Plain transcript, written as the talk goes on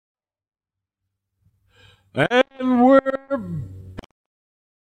And we're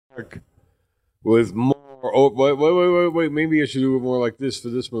back with more. Oh, wait. Maybe I should do it more like this for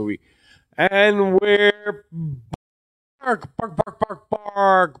this movie. And we're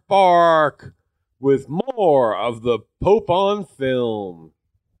bark with more of the Pope on film.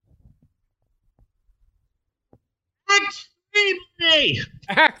 Act 3, buddy!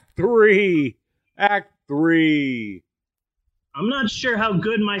 Act 3. Act 3. I'm not sure how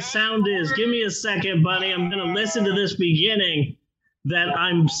good my sound is. Give me a second, buddy. I'm going to listen to this beginning that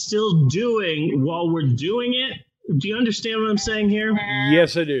I'm still doing while we're doing it. Do you understand what I'm saying here?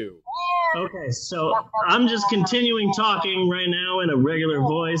 Yes, I do. Okay, so I'm just continuing talking right now in a regular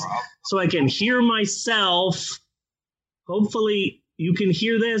voice so I can hear myself. Hopefully you can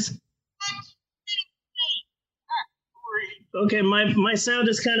hear this. Okay, my sound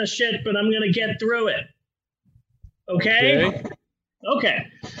is kind of shit, but I'm going to get through it. Okay? Okay.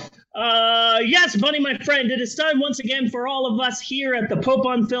 Yes, Bunny, my friend, it is time once again for all of us here at the Pope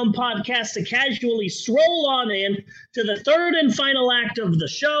on Film podcast to casually stroll on in to the third and final act of the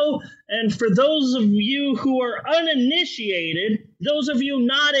show. And for those of you who are uninitiated, those of you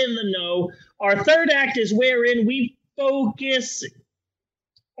not in the know, our third act is wherein we focus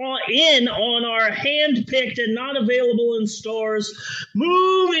on our hand-picked and not available in stores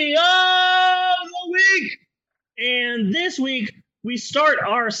movie of the week. And this week, we start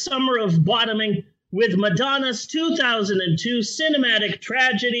our summer of bottoming with Madonna's 2002 cinematic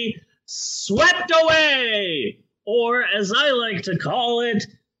tragedy, Swept Away, or as I like to call it,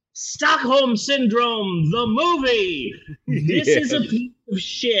 Stockholm Syndrome, the movie. This is a piece of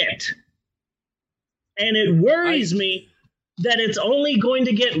shit. And it worries me that it's only going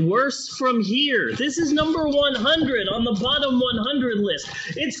to get worse from here. This is number 100 on the bottom 100 list.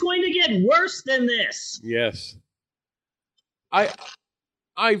 It's going to get worse than this. Yes.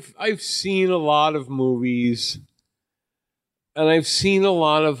 I've seen a lot of movies, and I've seen a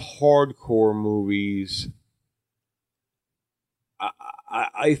lot of hardcore movies.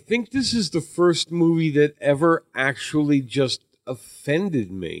 I think this is the first movie that ever actually just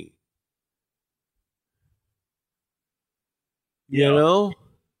offended me. You know?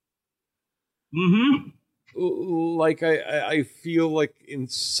 Mm-hmm. Like I feel like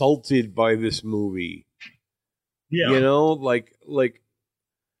insulted by this movie. Yeah. You know, like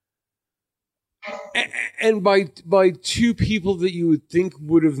and by two people that you would think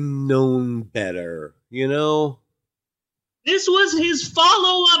would have known better, you know? This was his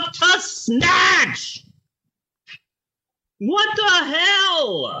follow-up to Snatch! What the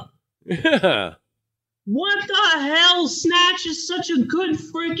hell? Yeah. What the hell? Snatch is such a good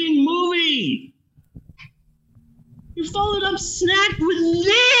freaking movie! You followed up Snatch with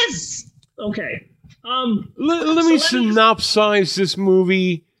this! Okay. Let me synopsize this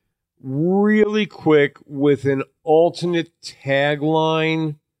movie really quick with an alternate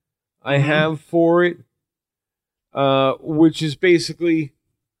tagline I have for it, which is basically,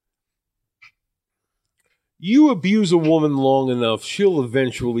 you abuse a woman long enough, she'll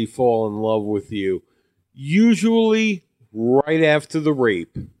eventually fall in love with you, usually right after the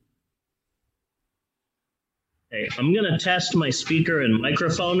rape. Hey, I'm going to test my speaker and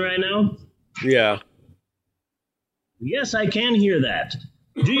microphone right now. Yeah. Yes, I can hear that.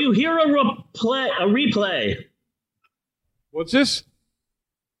 Do you hear a replay? What's this?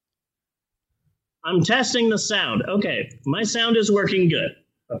 I'm testing the sound. Okay, my sound is working good,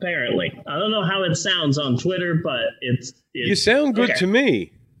 apparently. I don't know how it sounds on Twitter, but it's you sound good to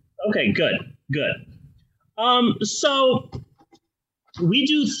me. Okay, good. So we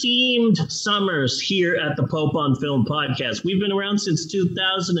do themed summers here at the Pope on Film podcast. We've been around since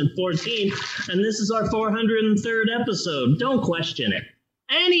 2014, and this is our 403rd episode. Don't question it.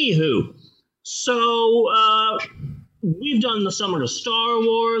 Anywho, so we've done the summer of Star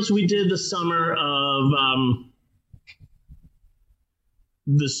Wars. We did the summer of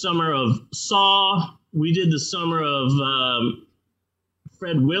Saw. We did the summer of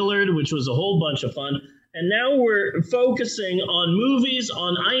Fred Willard, which was a whole bunch of fun. And now we're focusing on movies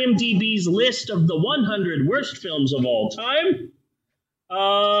on IMDb's list of the 100 worst films of all time.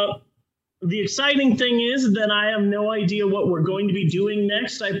 The exciting thing is that I have no idea what we're going to be doing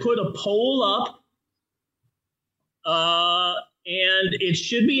next. I put a poll up, and it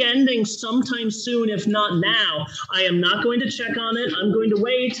should be ending sometime soon, if not now. I am not going to check on it. I'm going to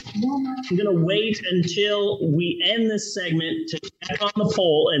wait. I'm going to wait until we end this segment to check on the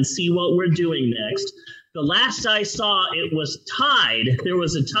poll and see what we're doing next. The last I saw, it was tied. There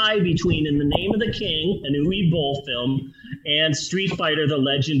was a tie between In the Name of the King, an Uwe Boll film, and Street Fighter, The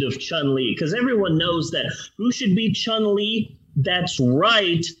Legend of Chun-Li. Because everyone knows that who should be Chun-Li? That's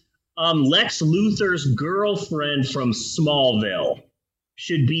right. Lex Luthor's girlfriend from Smallville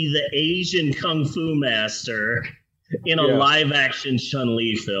should be the Asian Kung Fu master in a live-action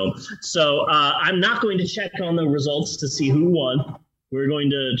Chun-Li film. So I'm not going to check on the results to see who won. We're going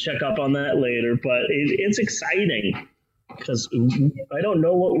to check up on that later, but it's exciting because I don't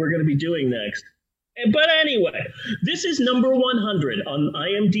know what we're going to be doing next. But anyway, this is number 100 on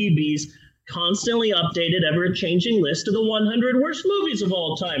IMDb's constantly updated, ever-changing list of the 100 worst movies of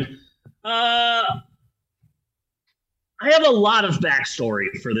all time. I have a lot of backstory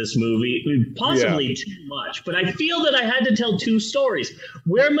for this movie, possibly too much, but I feel that I had to tell two stories.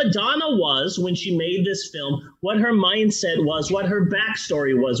 Where Madonna was when she made this film, what her mindset was, what her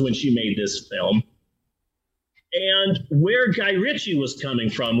backstory was when she made this film, and where Guy Ritchie was coming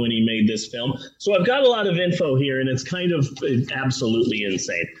from when he made this film. So I've got a lot of info here, and it's kind of absolutely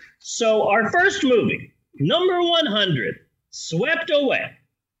insane. So our first movie, number 100, Swept Away.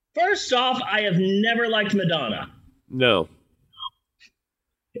 First off, I have never liked Madonna. No.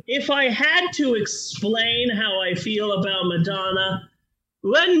 If I had to explain how I feel about Madonna,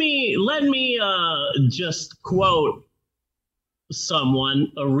 let me just quote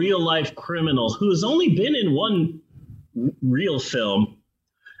someone, a real-life criminal who has only been in one real film.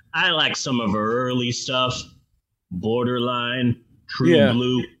 I like some of her early stuff, Borderline, True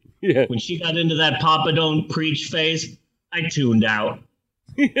Blue. Yeah. When she got into that Papa Don't Preach phase, I tuned out.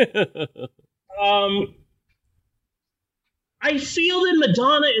 I feel that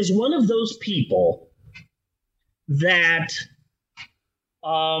Madonna is one of those people that,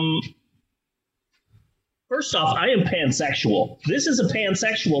 first off, I am pansexual. This is a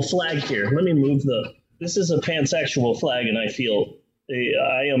pansexual flag here. Let me move this is a pansexual flag, and I feel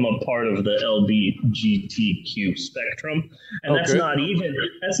I am a part of the LGBTQ spectrum, and that's not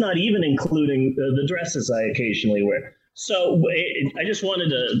even including the dresses I occasionally wear. So I just wanted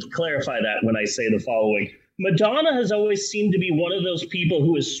to clarify that when I say the following. Madonna has always seemed to be one of those people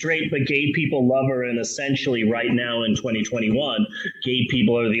who is straight, but gay people love her. And essentially right now in 2021, gay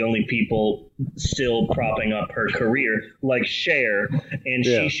people are the only people still propping up her career, like Cher. And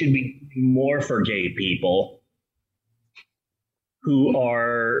she should be doing more for gay people who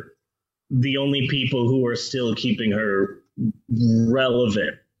are the only people who are still keeping her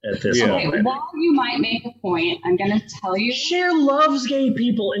relevant at this moment. Okay, while you might make a point, I'm going to tell you. Cher loves gay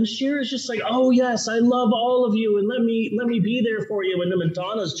people, and Cher is just like, oh, yes, I love all of you, and let me be there for you. And then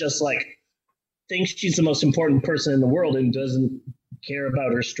Madonna's just like, thinks she's the most important person in the world and doesn't care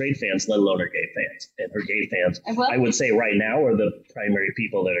about her straight fans, let alone her gay fans. And her gay fans, I would say right now, are the primary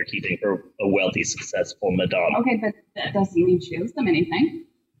people that are keeping her a wealthy, successful Madonna. Okay, but that doesn't mean she owes them anything.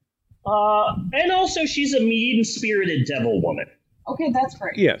 And also, she's a mean-spirited devil woman. Okay, that's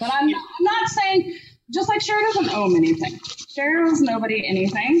great. Yes. But I'm not saying, just like Cher doesn't owe him anything. Cher owes nobody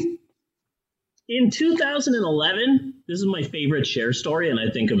anything. In 2011, this is my favorite Cher story, and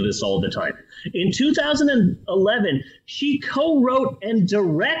I think of this all the time. In 2011, she co-wrote and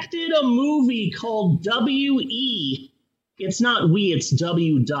directed a movie called W.E. It's not we, it's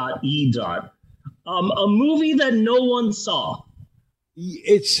W.E. A movie that no one saw.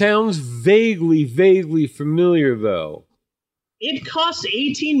 It sounds vaguely familiar, though. It cost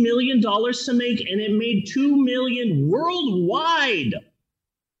 $18 million to make, and it made $2 million worldwide.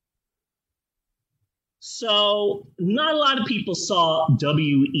 So not a lot of people saw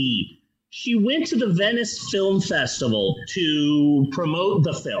W.E. She went to the Venice Film Festival to promote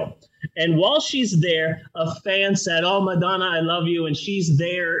the film. And while she's there, a fan said, oh, Madonna, I love you. And she's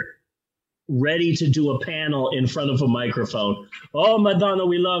there ready to do a panel in front of a microphone. Oh, Madonna,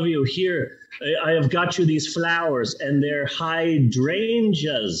 we love you. Here, I have got you these flowers, and they're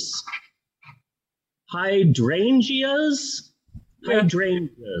hydrangeas. Hydrangeas?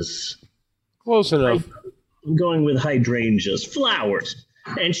 Hydrangeas. Close enough. I'm going with hydrangeas. Flowers.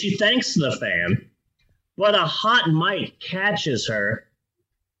 And she thanks the fan, but a hot mic catches her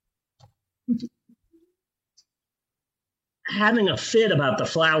having a fit about the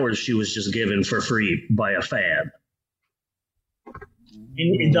flowers she was just given for free by a fan.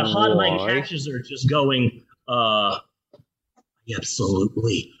 And the hot mic catches her just going, I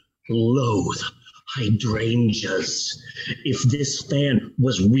absolutely loathe hydrangeas. If this fan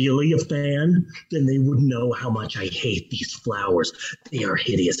was really a fan, then they would know how much I hate these flowers. They are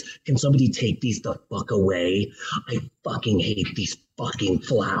hideous. Can somebody take these the fuck away? I fucking hate these fucking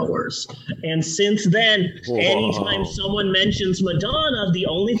flowers. And since then, anytime someone mentions Madonna, the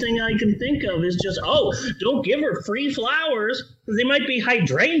only thing I can think of is just, oh, don't give her free flowers, because they might be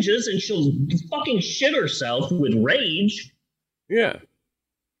hydrangeas and she'll fucking shit herself with rage. Yeah.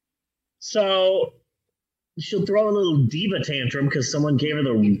 So she'll throw a little diva tantrum because someone gave her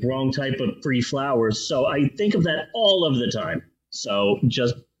the wrong type of free flowers. So I think of that all of the time. So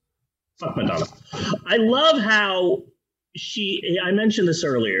just fuck Madonna. I love how I mentioned this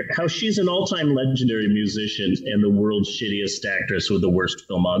earlier, how she's an all-time legendary musician and the world's shittiest actress with the worst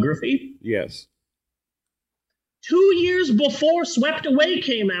filmography. Yes. 2 years before Swept Away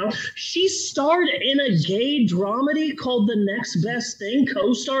came out, she starred in a gay dramedy called The Next Best Thing,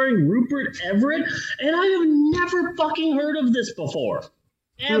 co-starring Rupert Everett, and I have never fucking heard of this before.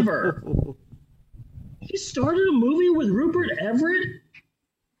 Ever. She started a movie with Rupert Everett?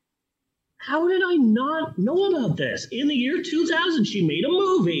 How did I not know about this? In the year 2000, she made a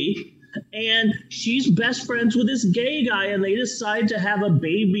movie, and she's best friends with this gay guy, and they decide to have a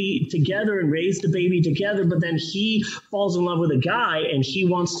baby together and raise the baby together, but then he falls in love with a guy, and he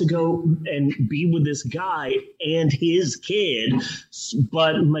wants to go and be with this guy and his kid,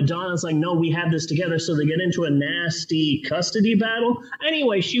 but Madonna's like, no, we have this together, so they get into a nasty custody battle.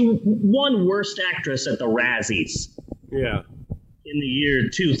 Anyway, she won Worst Actress at the Razzies. Yeah. In the year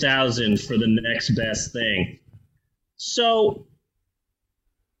 2000 for The Next Best Thing. So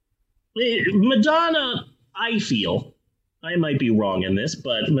Madonna, I feel, I might be wrong in this,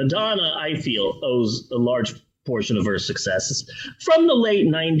 but Madonna, I feel, owes a large portion of her successes from the late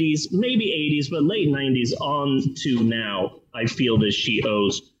 90s, maybe 80s, but late 90s on to now. I feel that she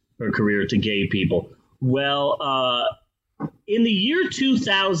owes her career to gay people. Well, in the year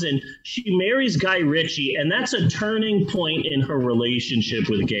 2000, she marries Guy Ritchie, and that's a turning point in her relationship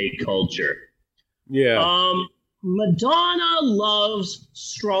with gay culture. Yeah. Madonna loves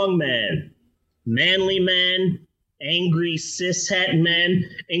strong men, manly men, angry cishet men,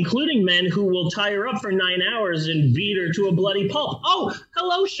 including men who will tie her up for 9 hours and beat her to a bloody pulp. Oh,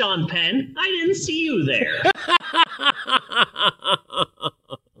 hello, Sean Penn. I didn't see you there.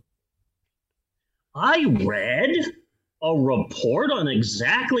 I read a report on I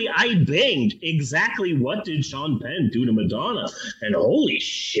binged exactly what did Sean Penn do to Madonna, and holy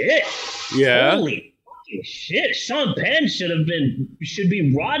shit. Yeah. Holy fucking shit. Sean Penn should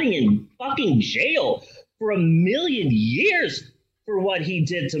be rotting in fucking jail for 1,000,000 years for what he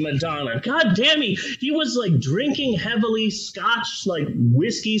did to Madonna. God damn, he was like drinking heavily scotch, like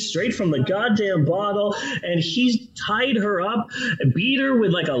whiskey straight from the goddamn bottle, and he tied her up, beat her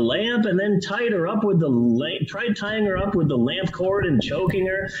with like a lamp, and then tried tying her up with the lamp cord and choking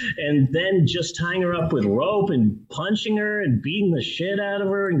her, and then just tying her up with rope and punching her and beating the shit out of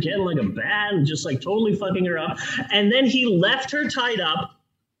her and getting like a bat and just like totally fucking her up. And then he left her tied up,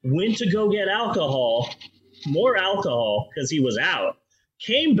 went to go get more alcohol because he was out,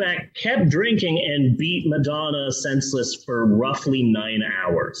 came back, kept drinking, and beat Madonna senseless for roughly 9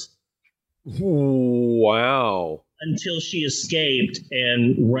 hours. Wow. Until she escaped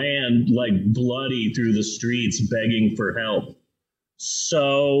and ran like bloody through the streets begging for help.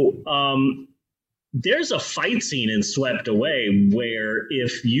 So there's a fight scene in Swept Away where,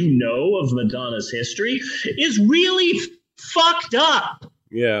 if you know of Madonna's history, is really fucked up.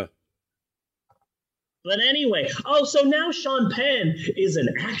 Yeah. But anyway, so now Sean Penn is an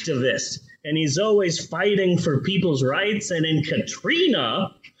activist, and he's always fighting for people's rights. And in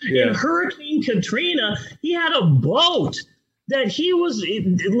Katrina, in Hurricane Katrina, he had a boat that he was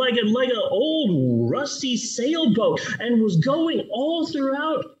like an old rusty sailboat, and was going all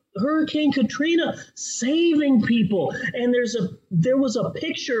throughout Hurricane Katrina saving people. And there was a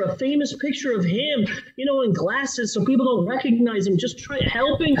famous picture of him, in glasses so people don't recognize him, just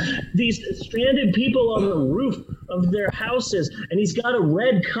helping these stranded people on the roof of their houses. And he's got a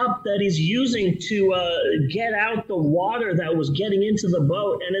red cup that he's using to get out the water that was getting into the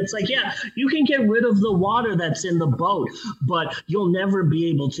boat. And it's like, yeah, you can get rid of the water that's in the boat, but you'll never be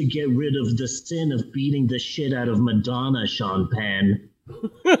able to get rid of the sin of beating the shit out of Madonna, Sean Penn.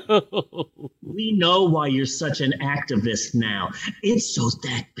 We know why you're such an activist now. It's so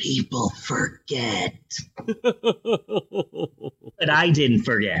that people forget. But I didn't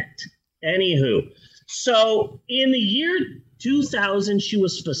forget. Anywho, so in the year 2000, she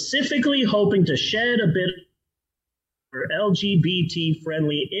was specifically hoping to shed a bit of her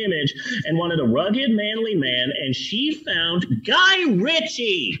LGBT-friendly image and wanted a rugged, manly man, and she found Guy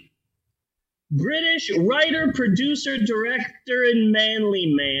Ritchie. British writer, producer, director, and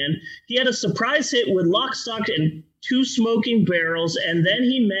manly man. He had a surprise hit with Lock, Stock, and Two Smoking Barrels, and then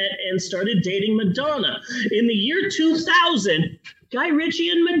he met and started dating Madonna. In the year 2000, Guy Ritchie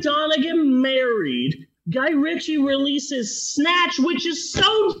and Madonna get married. Guy Ritchie releases Snatch, which is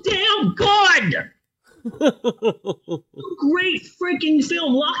so damn good! Great freaking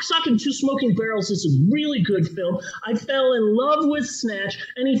film. Lock, Stock, and Two Smoking Barrels is a really good film. I fell in love with Snatch,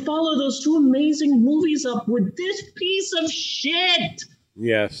 and he followed those two amazing movies up with this piece of shit.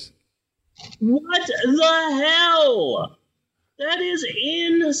 Yes. What the hell? That is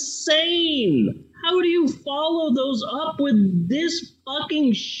insane. How do you follow those up with this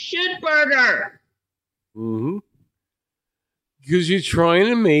fucking shitburger? Mm-hmm. Because you're trying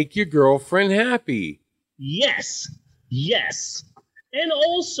to make your girlfriend happy. Yes. And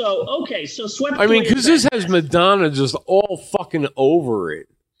also, okay, so Swept I mean, Away because is this has Madonna just all fucking over it.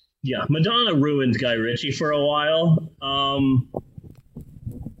 Yeah, Madonna ruined Guy Ritchie for a while.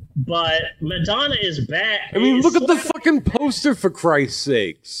 But Madonna is bad. I mean, look at the fucking poster, for Christ's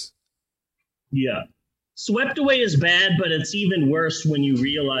sakes. Yeah. Swept Away is bad, but it's even worse when you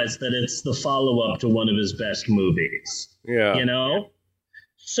realize that it's the follow-up to one of his best movies. Yeah. You know?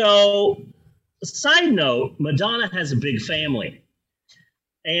 So, side note, Madonna has a big family.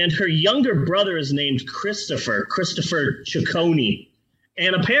 And her younger brother is named Christopher Ciccone.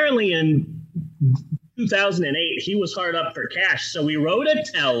 And apparently in 2008, he was hard up for cash. So he wrote a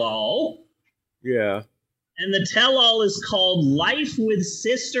tell-all. Yeah. And the tell-all is called Life with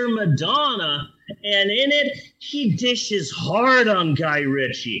Sister Madonna. And in it, he dishes hard on Guy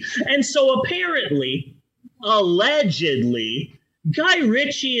Ritchie. And so apparently, allegedly, Guy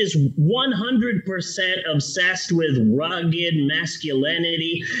Ritchie is 100% obsessed with rugged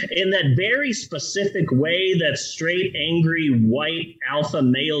masculinity in that very specific way that straight, angry, white alpha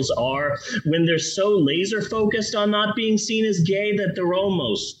males are when they're so laser focused on not being seen as gay that they're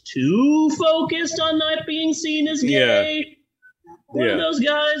almost too focused on not being seen as gay. Yeah. One of those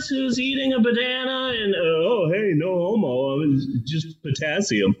guys who's eating a banana and, oh, hey, no homo, just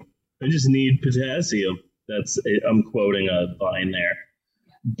potassium. I just need potassium. I'm quoting a line there.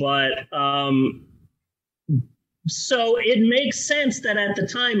 But, so it makes sense that at the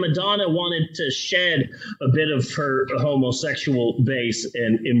time Madonna wanted to shed a bit of her homosexual base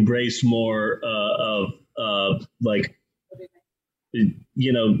and embrace more of like,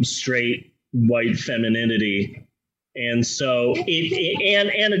 you know, straight white femininity. And so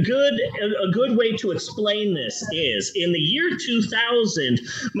a good way to explain this is in the year 2000,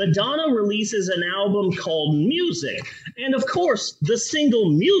 Madonna releases an album called Music. And of course, the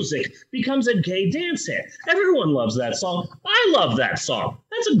single Music becomes a gay dance hit. Everyone loves that song. I love that song.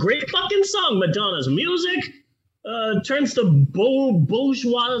 That's a great fucking song. Madonna's Music turns the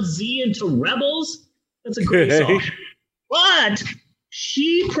bourgeoisie into rebels. That's a great song. But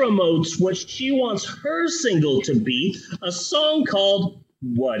she promotes what she wants her single to be, a song called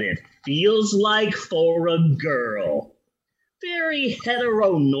What It Feels Like for a Girl. Very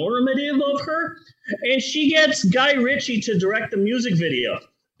heteronormative of her. And she gets Guy Ritchie to direct the music video.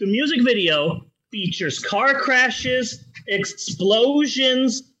 The music video features car crashes,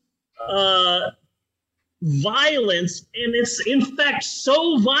 explosions, violence, and it's in fact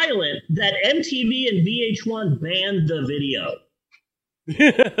so violent that MTV and VH1 banned the video.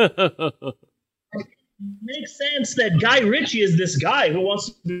 Makes sense that Guy Ritchie is this guy who wants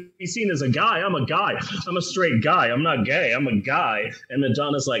to be seen as a guy. I'm a guy. I'm a straight guy. I'm not gay. I'm a guy. And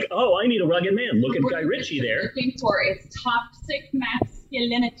Madonna's like, oh, I need a rugged man. Look at Guy Ritchie there. Looking for its toxic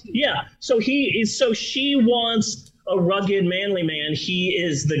masculinity. Yeah. So she wants a rugged, manly man. He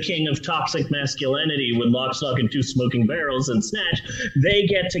is the king of toxic masculinity with Lock, Stock, and Two Smoking Barrels and Snatch. They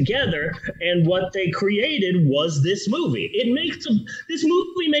get together, and what they created was this movie. This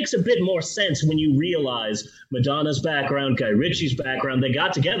movie makes a bit more sense when you realize Madonna's background, Guy Ritchie's background. They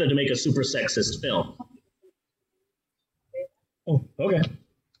got together to make a super sexist film. Oh, okay.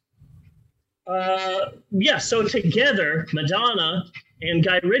 Yeah, so together, Madonna and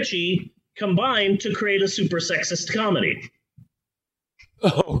Guy Ritchie combined to create a super sexist comedy.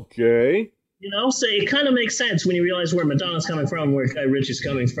 Okay. You know, so it kind of makes sense when you realize where Madonna's coming from, where Guy Ritchie's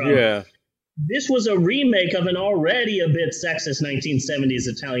coming from. Yeah. This was a remake of an already a bit sexist 1970s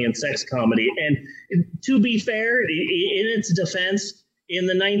Italian sex comedy. And to be fair, in its defense, in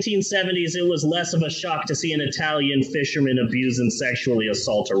the 1970s, it was less of a shock to see an Italian fisherman abuse and sexually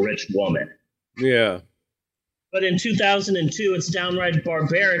assault a rich woman. Yeah. But in 2002, it's downright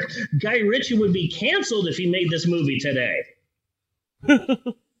barbaric. Guy Ritchie would be canceled if he made this movie today. This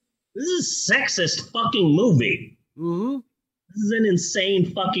is a sexist fucking movie. Mm-hmm. This is an insane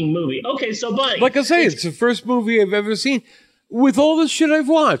fucking movie. Okay, so buddy, like I say, it's the first movie I've ever seen. With all the shit I've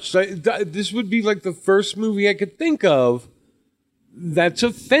watched, this would be like the first movie I could think of that's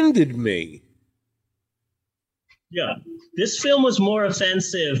offended me. Yeah, this film was more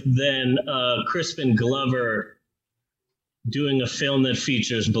offensive than Crispin Glover doing a film that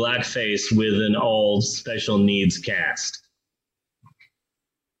features blackface with an all special needs cast?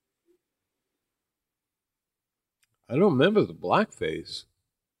 I don't remember the blackface.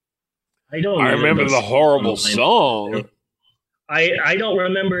 I don't. I remember the horrible song. I don't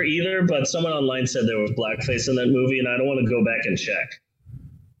remember either, but someone online said there was blackface in that movie, and I don't want to go back and check.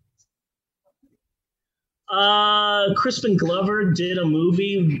 Crispin Glover did a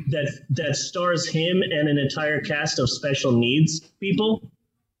movie that stars him and an entire cast of special needs people.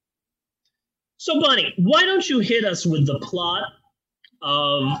 So, Bunny, why don't you hit us with the plot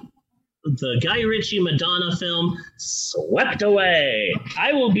of the Guy Ritchie Madonna film, Swept Away?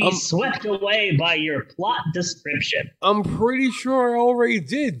 I will be swept away by your plot description. I'm pretty sure I already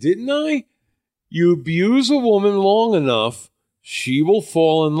didn't I? You abuse a woman long enough, she will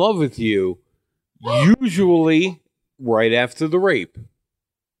fall in love with you, usually right after the rape.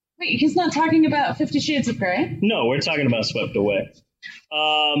 Wait, he's not talking about 50 Shades of Grey? No, we're talking about Swept Away.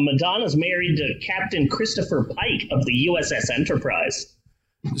 Madonna's married to Captain Christopher Pike of the USS Enterprise.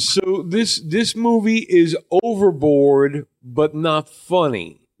 So this movie is overboard, but not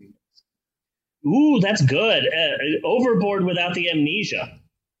funny. Ooh, that's good. Overboard without the amnesia.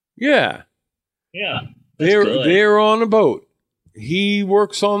 Yeah. Yeah. They're on a boat. He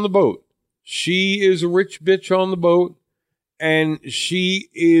works on the boat. She is a rich bitch on the boat, and she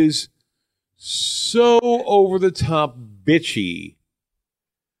is so over the top bitchy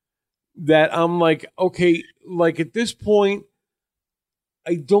that I'm like, okay, like at this point,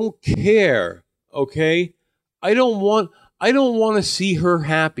 I don't care, okay? I don't want to see her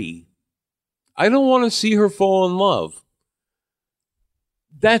happy. I don't want to see her fall in love.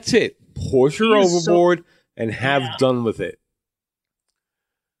 That's it. Push her overboard and have done with it.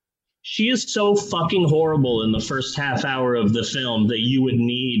 She is so fucking horrible in the first half hour of the film that you would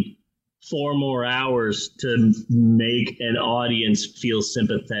need 4 more hours to make an audience feel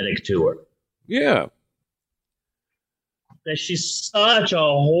sympathetic to her. Yeah. That she's such a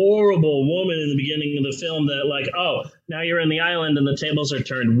horrible woman in the beginning of the film that, like, oh, now you're in the island and the tables are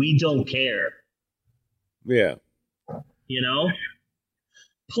turned. We don't care. Yeah. You know?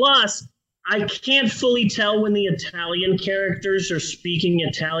 Plus, I can't fully tell when the Italian characters are speaking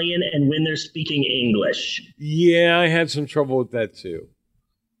Italian and when they're speaking English. Yeah, I had some trouble with that too.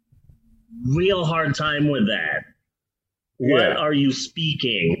 Real hard time with that. What are you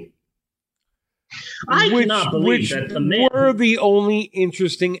speaking? I cannot believe that the man were the only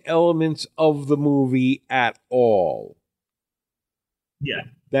interesting elements of the movie at all. Yeah.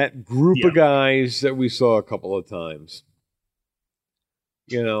 That group of guys that we saw a couple of times.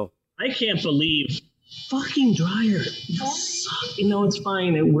 You know. I can't believe fucking dryer. You suck. You know, it's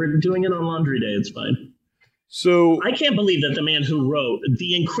fine. We're doing it on laundry day. It's fine. So I can't believe that the man who wrote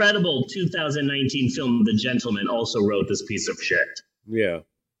the incredible 2019 film The Gentleman also wrote this piece of shit. Yeah.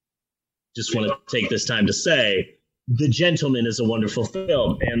 Just want to take this time to say The Gentleman is a wonderful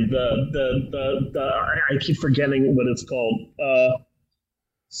film, and the I keep forgetting what it's called.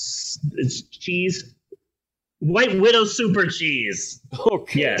 It's cheese. White Widow Super Cheese.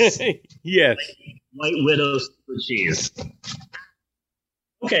 Okay. Yes. Yes. White Widow Super Cheese.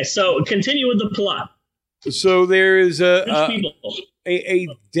 Okay, so continue with the plot. So there is a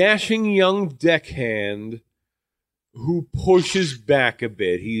dashing young deckhand who pushes back a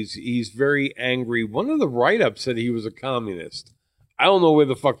bit. He's very angry. One of the write-ups said he was a communist. I don't know where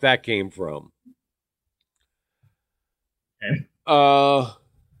the fuck that came from. Okay.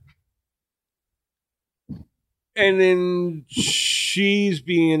 And then she's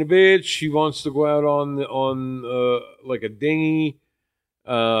being a bitch. She wants to go out on like a dinghy,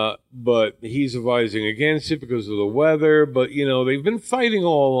 but he's advising against it because of the weather. But you know they've been fighting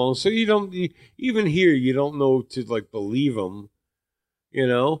all along, so even here you don't know to like believe them, you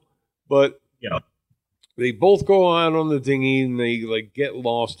know. But yeah, they both go out on the dinghy and they like get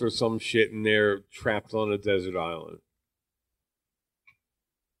lost or some shit, and they're trapped on a desert island.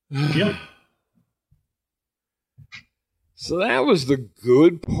 Yep. So that was the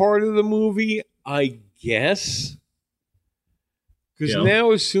good part of the movie, I guess. Because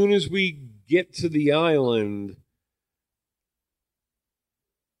now as soon as we get to the island,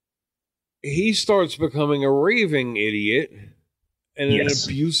 he starts becoming a raving idiot and an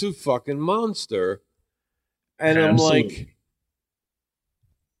abusive fucking monster. And I'm like,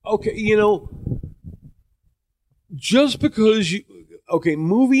 okay, you know, just because you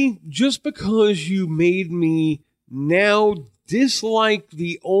made me now dislike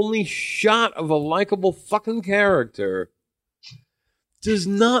the only shot of a likable fucking character does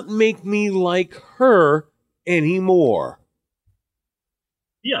not make me like her anymore.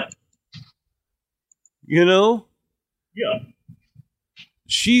 Yeah. You know? Yeah.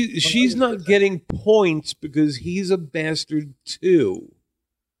 She's not getting points because he's a bastard too.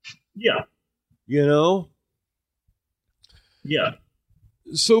 Yeah. You know? Yeah.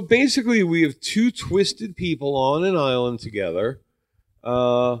 So basically, we have two twisted people on an island together,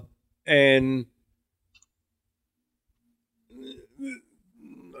 and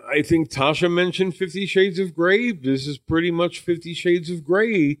I think Tasha mentioned 50 Shades of Grey. This is pretty much 50 Shades of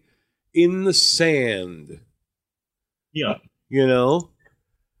Grey in the sand. Yeah. You know?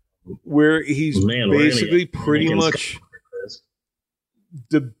 Where he's basically pretty much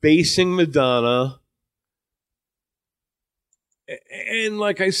debasing Madonna. And,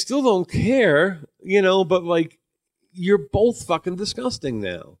 like, I still don't care, you know, but, like, you're both fucking disgusting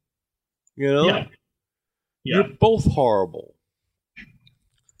now. You know? Yeah. You're both horrible.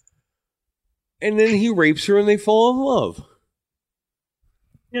 And then he rapes her and they fall in love.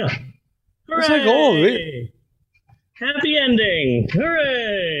 Yeah. It's like all of it. Happy ending.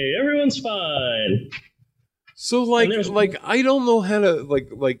 Hooray. Everyone's fine. So, like I don't know how to,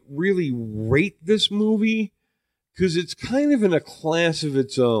 like really rate this movie, because it's kind of in a class of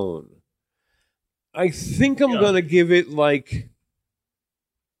its own. I think I'm going to give it, like...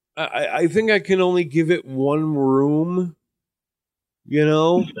 I think I can only give it one room, you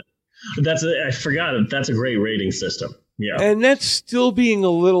know? I forgot it. That's a great rating system. Yeah. And that's still being a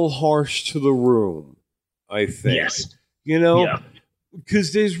little harsh to the room, I think. Yes. You know?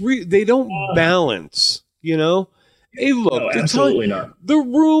 Because they don't balance, you know? Hey, look, no, absolutely not. The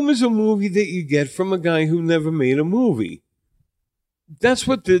Room is a movie that you get from a guy who never made a movie. That's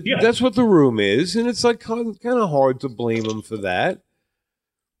what the Room is, and it's like kind of hard to blame him for that.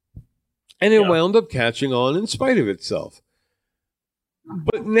 And it wound up catching on in spite of itself.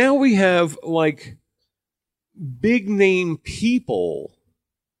 But now we have, like, big name people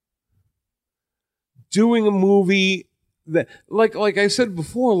doing a movie that, like I said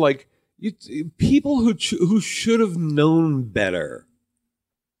before, like, people who should have known better,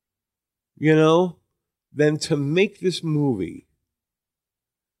 you know, than to make this movie.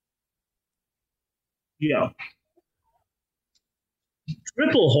 Yeah.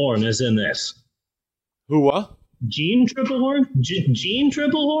 Triplehorn is in this. Who, what? Jean Triplehorn? Jean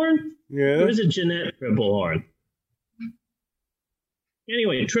Triplehorn? Yeah. Or is it Jeanette Triplehorn?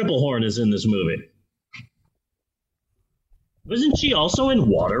 Anyway, Triplehorn is in this movie. Wasn't she also in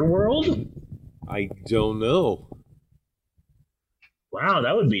Waterworld? I don't know. Wow,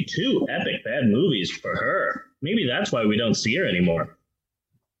 that would be two epic bad movies for her. Maybe that's why we don't see her anymore.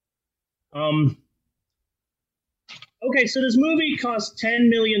 Okay, so this movie cost $10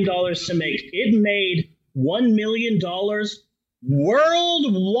 million to make. It made $1 million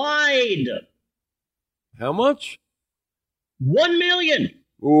worldwide. How much? 1 million.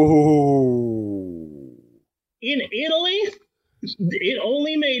 Ooh. In Italy, it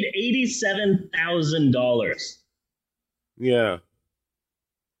only made $87,000. Yeah.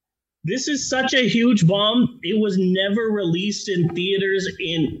 This is such a huge bomb. It was never released in theaters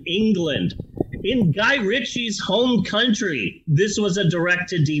in England. In Guy Ritchie's home country, this was a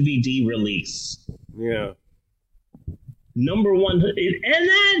direct-to-DVD release. Yeah. Number one, and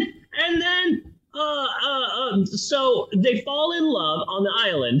then, so they fall in love on the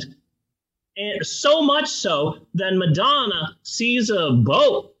island, and so much so that Madonna sees a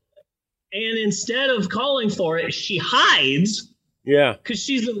boat, and instead of calling for it, she hides. Yeah. Because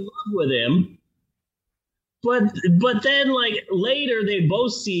she's in love with him. But then, like, later they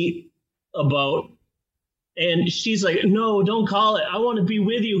both see a boat, and she's like, no, don't call it. I want to be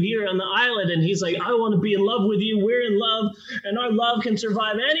with you here on the island. And he's like, I want to be in love with you. We're in love, and our love can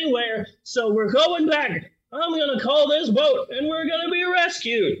survive anywhere. So we're going back. I'm going to call this boat, and we're going to be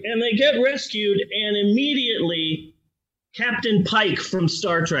rescued. And they get rescued, and immediately Captain Pike from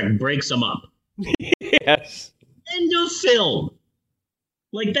Star Trek breaks them up. Yes. End of film.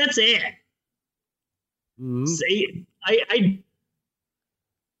 Like, that's it. Mm-hmm. I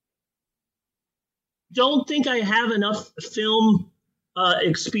don't think I have enough film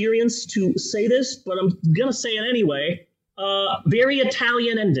experience to say this, but I'm going to say it anyway. Very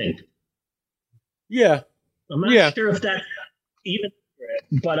Italian ending. Yeah. I'm not sure if that's even,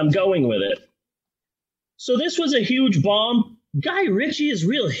 but I'm going with it. So this was a huge bomb. Guy Ritchie is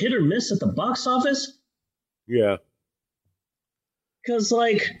real hit or miss at the box office. Yeah. Because,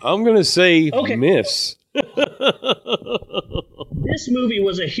 like... I'm going to say miss. This movie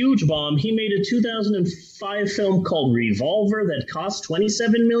was a huge bomb. He made a 2005 film called Revolver that cost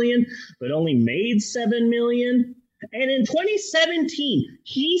 $27 million, but only made $7 million. And in 2017,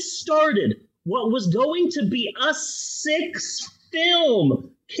 he started what was going to be a 6-film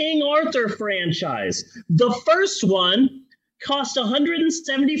King Arthur franchise. The first one cost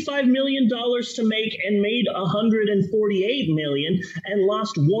 $175 million to make and made $148 million and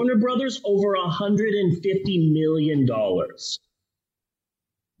lost Warner Brothers over $150 million.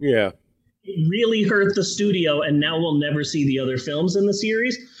 Yeah. It really hurt the studio, and now we'll never see the other films in the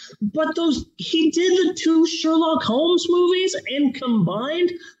series. But he did the 2 Sherlock Holmes movies, and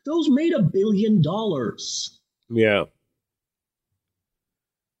combined, those made $1 billion. Yeah.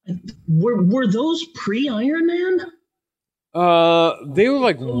 Were those pre-Iron Man? They were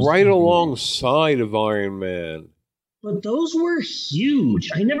like right alongside of Iron Man. But those were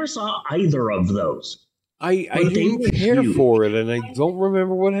huge. I never saw either of those. I didn't care for it, and I don't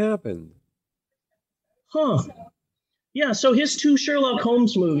remember what happened. Huh. Yeah, so his 2 Sherlock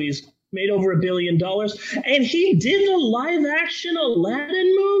Holmes movies made over $1 billion, and he did the live-action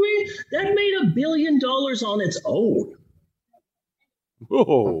Aladdin movie that made $1 billion on its own.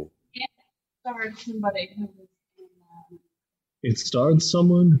 Whoa! It starred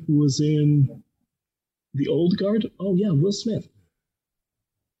someone who was in The Old Guard. Oh yeah, Will Smith.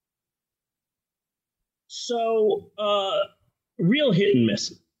 So, real hit and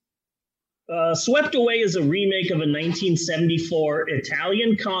miss. Swept Away is a remake of a 1974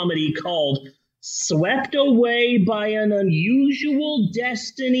 Italian comedy called Swept Away by an Unusual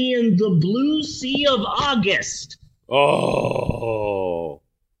Destiny in the Blue Sea of August. Oh.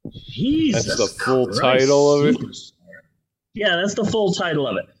 Jesus That's the full Christ. title of it? Yeah, that's the full title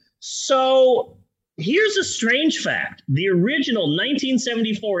of it. So, here's a strange fact. The original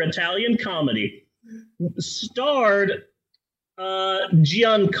 1974 Italian comedy starred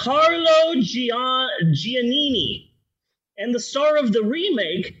Giancarlo Giannini, and the star of the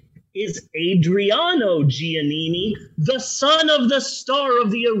remake is Adriano Giannini, the son of the star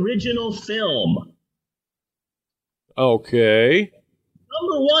of the original film. Okay.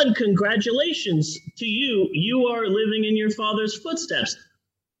 Number one, congratulations to you. You are living in your father's footsteps.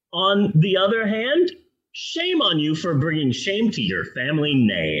 On the other hand, shame on you for bringing shame to your family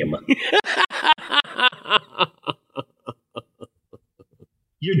name.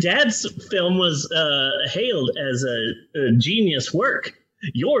 Your dad's film was hailed as a genius work.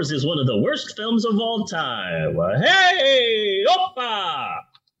 Yours is one of the worst films of all time. Hey, oppa!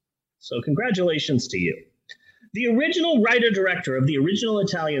 So congratulations to you. The original writer-director of the original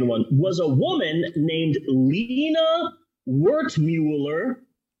Italian one was a woman named Lena Wertmuller.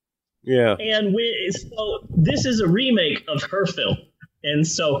 Yeah. And so this is a remake of her film. And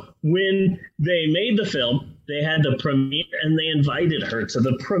so when they made the film, they had the premiere and they invited her to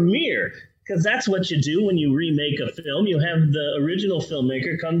the premiere. Because that's what you do when you remake a film. You have the original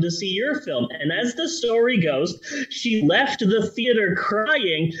filmmaker come to see your film. And as the story goes, she left the theater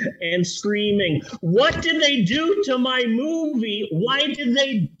crying and screaming, "What did they do to my movie? Why did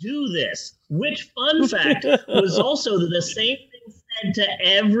they do this?" Which, fun fact, was also the same thing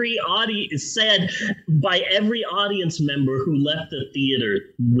said by every audience member who left the theater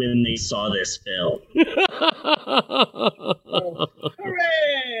when they saw this film.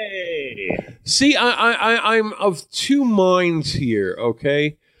 Hooray! See, I'm of two minds here,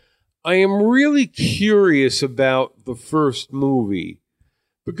 okay? I am really curious about the first movie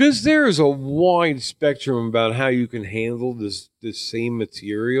because there is a wide spectrum about how you can handle this same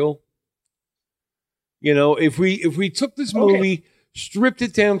material. You know, if we took this movie, stripped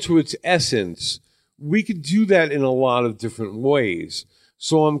it down to its essence, we could do that in a lot of different ways.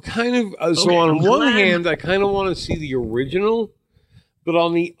 So I'm kind of on one hand, I kind of want to see the original, but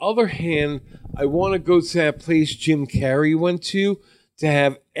on the other hand, I want to go to that place Jim Carrey went to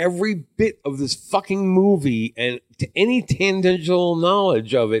have every bit of this fucking movie and to any tangential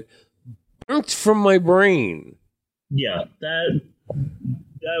knowledge of it burnt from my brain. Yeah, that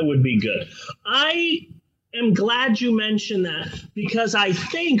would be good. I am glad you mentioned that because I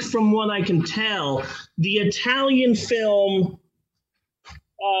think, from what I can tell, the Italian film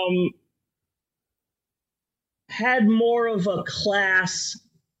had more of a class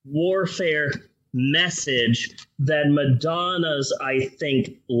warfare message that Madonna's, I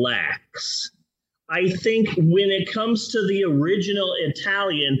think, lacks. I think when it comes to the original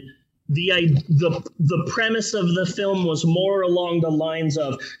Italian, the premise of the film was more along the lines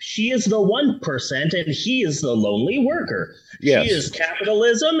of she is the 1% and he is the lonely worker. Yes. She is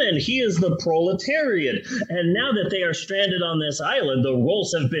capitalism and he is the proletariat. And now that they are stranded on this island, the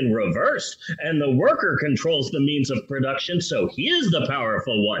roles have been reversed and the worker controls the means of production. So he is the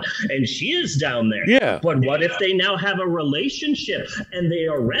powerful one and she is down there. Yeah. But what if they now have a relationship and they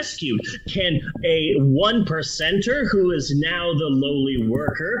are rescued? Can a 1%er who is now the lowly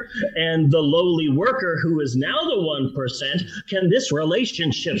worker and the lowly worker who is now the 1%, can this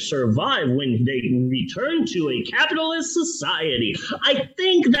relationship survive when they return to a capitalist society? I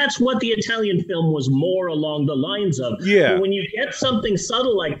think that's what the Italian film was more along the lines of. Yeah. But when you get something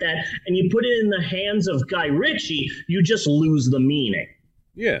subtle like that and you put it in the hands of Guy Ritchie, you just lose the meaning.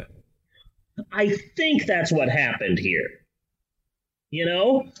 Yeah. I think that's what happened here. You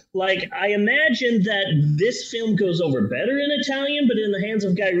know, like, I imagine that this film goes over better in Italian, but in the hands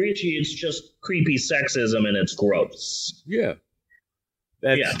of Guy Ritchie, it's just creepy sexism and it's gross. Yeah.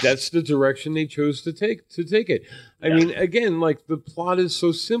 That's the direction they chose to take it. I mean, again, like, the plot is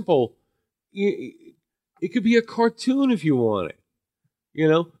so simple. It could be a cartoon if you want it. You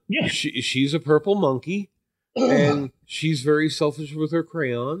know? Yeah. She's a purple monkey, and she's very selfish with her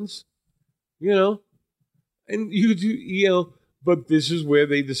crayons. You know? And you do, you know, but this is where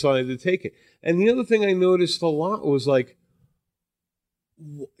they decided to take it. And the other thing I noticed a lot was, like,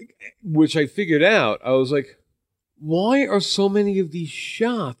 which I figured out, I was like, why are so many of these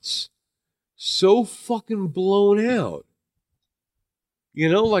shots so fucking blown out? You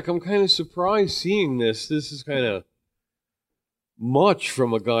know, like, I'm kind of surprised seeing this. This is kind of much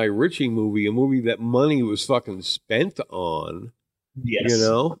from a Guy Ritchie movie, a movie that money was fucking spent on. Yes. You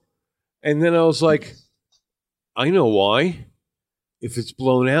know? And then I was like, I know why. If it's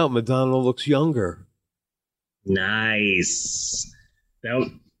blown out, Madonna looks younger. Nice.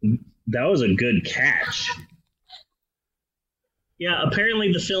 That was a good catch. Yeah,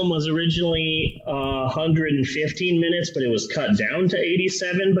 apparently the film was originally 115 minutes, but it was cut down to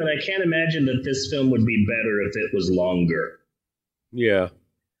 87. But I can't imagine that this film would be better if it was longer. Yeah.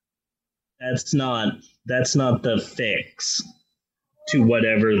 That's not the fix to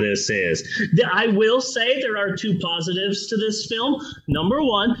whatever this is. I will say there are two positives to this film. Number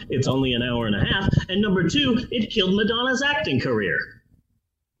one, it's only an hour and a half. And number two, it killed Madonna's acting career.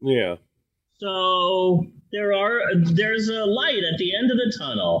 Yeah. So there's a light at the end of the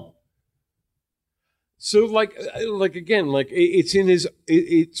tunnel. So like again, like it's in his,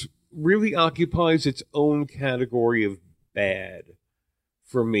 it really occupies its own category of bad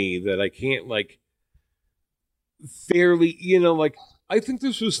for me that I can't like fairly, you know, like I think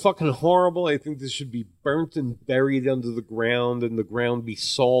this was fucking horrible. I think this should be burnt and buried under the ground and the ground be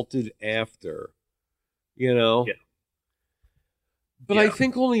salted after, you know? Yeah. But Yeah. I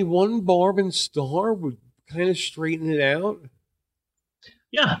think only one Barb and Star would kind of straighten it out.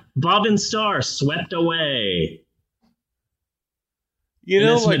 Yeah, Bob and Star swept away. You And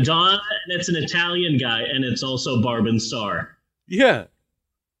know, it's like, Madonna, and it's an Italian guy, and it's also Barb and Star. yeah.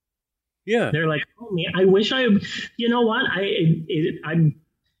 Yeah. They're like, oh man, I wish you know what? I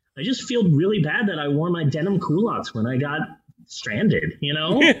just feel really bad that I wore my denim culottes when I got stranded, you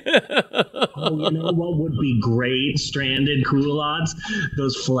know? Oh, you know what would be great? Stranded culottes,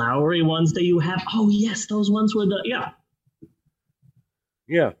 those flowery ones that you have. Oh yes, those ones were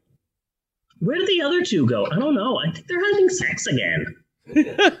Yeah. Where did the other two go? I don't know. I think they're having sex again.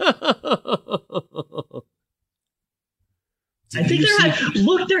 I think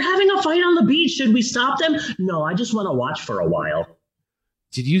they're having a fight on the beach. Should we stop them? No, I just want to watch for a while.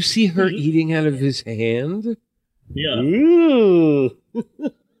 Did you see her eating out of his hand? Yeah. Ooh.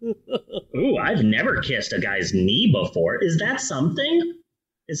 Ooh, I've never kissed a guy's knee before. Is that something?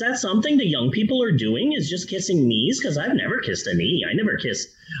 Is that something the young people are doing? Is just kissing knees? Because I've never kissed a knee. I never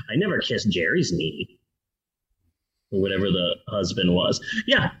kissed Jerry's knee. Or whatever the husband was.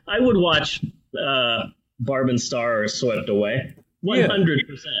 Yeah, I would watch Barb and Star Swept Away. 100%.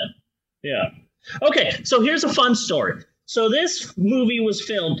 Yeah. Okay, so here's a fun story. So this movie was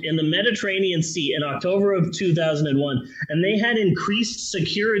filmed in the Mediterranean Sea in October of 2001, and they had increased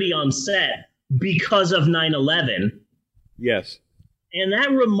security on set because of 9/11. Yes. And that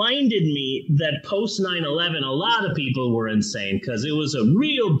reminded me that post 9/11, a lot of people were insane because it was a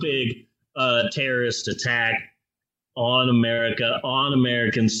real big terrorist attack on America, on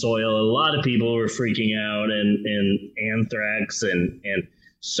American soil. A lot of people were freaking out and anthrax. And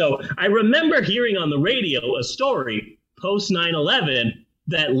so I remember hearing on the radio a story post 9/11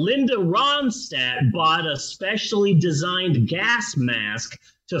 that Linda Ronstadt bought a specially designed gas mask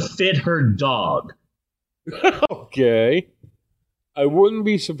to fit her dog. Okay. I wouldn't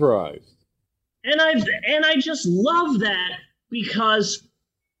be surprised. And I just love that because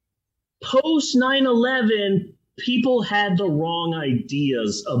post 9/11, people had the wrong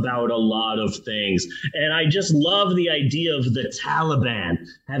ideas about a lot of things. And I just love the idea of the Taliban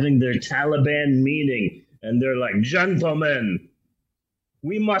having their Taliban meeting. And they're like, gentlemen,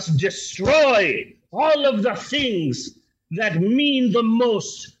 we must destroy all of the things that mean the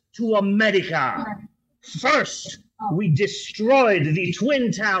most to America. First, we destroyed the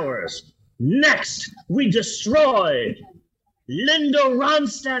Twin Towers. Next, we destroyed Linda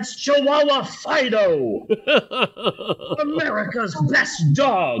Ronstadt's Chihuahua Fido, America's best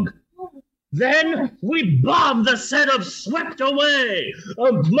dog. Then we bombed the set of Swept Away,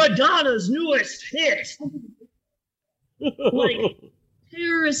 Madonna's newest hit. Like,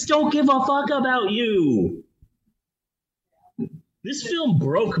 terrorists don't give a fuck about you. This film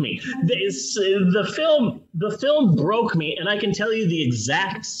broke me. The film broke me, and I can tell you the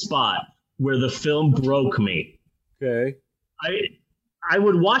exact spot where the film broke me. Okay. I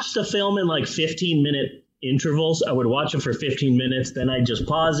would watch the film in like 15-minute intervals. I would watch it for 15 minutes, then I'd just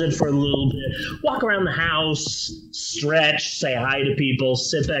pause it for a little bit, walk around the house, stretch, say hi to people,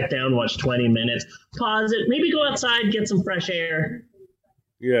 sit back down, watch 20 minutes, pause it, maybe go outside, get some fresh air,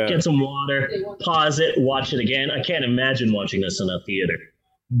 get some water, pause it, watch it again. I can't imagine watching this in a theater.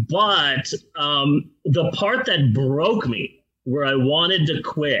 But the part that broke me, where I wanted to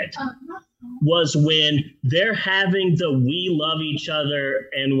quit, was when they're having the "We love each other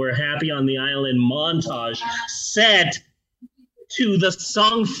and we're happy on the island" montage set to the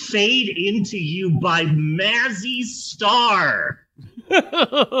song "Fade Into You" by Mazzy Star.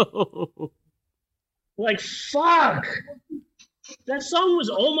 Like, fuck. That song was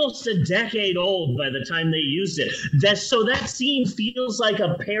almost a decade old by the time they used it. So that scene feels like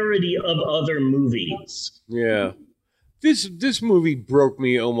a parody of other movies. Yeah. This movie broke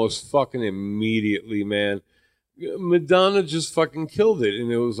me almost fucking immediately, man. Madonna just fucking killed it.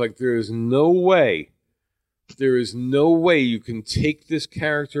 And it was like, there is no way you can take this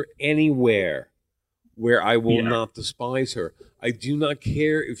character anywhere where I will not despise her. I do not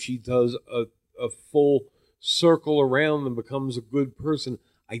care if she does a full circle around and becomes a good person.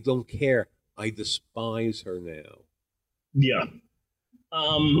 I don't care. I despise her now. Yeah.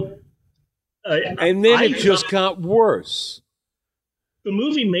 And then it just got worse. The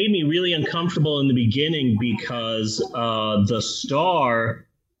movie made me really uncomfortable in the beginning because the star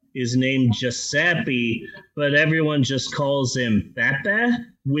is named Giuseppe, but everyone just calls him Pepe,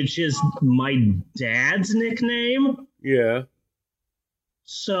 which is my dad's nickname. Yeah.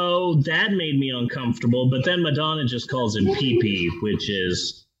 So that made me uncomfortable, but then Madonna just calls him Pee-Pee, which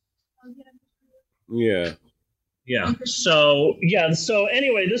is... Yeah. Yeah. So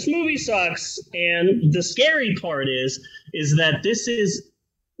anyway, this movie sucks, and the scary part is that this is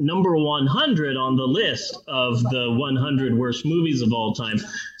number 100 on the list of the 100 worst movies of all time.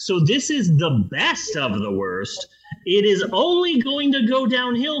 So this is the best of the worst. It is only going to go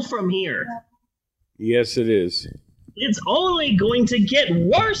downhill from here. Yes, it is. It's only going to get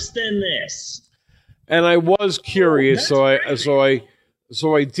worse than this. And I was curious, so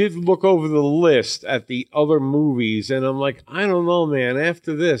I did look over the list at the other movies, and I'm like, I don't know, man.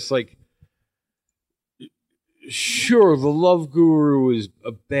 After this, like, sure, The Love Guru is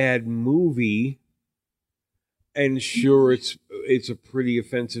a bad movie, and sure, it's a pretty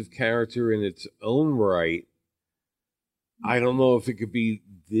offensive character in its own right. I don't know if it could be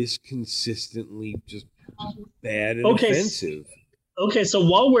this consistently just bad and offensive. Okay, so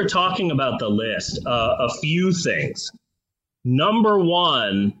while we're talking about the list, a few things. Number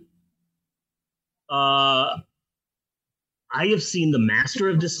one, I have seen The Master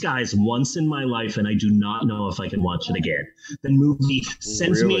of Disguise once in my life, and I do not know if I can watch it again. The movie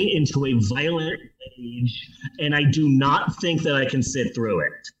sends me into a violent rage, and I do not think that I can sit through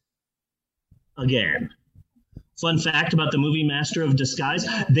it again. Fun fact about the movie Master of Disguise,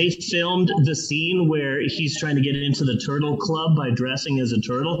 they filmed the scene where he's trying to get into the Turtle Club by dressing as a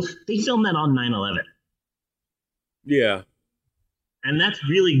turtle. They filmed that on 9/11. Yeah. And that's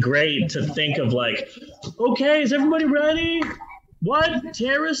really great to think of, like, okay, is everybody ready? What?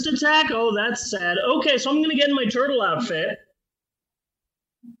 Terrorist attack? Oh, that's sad. Okay, so I'm going to get in my turtle outfit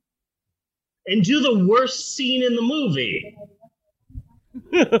and do the worst scene in the movie.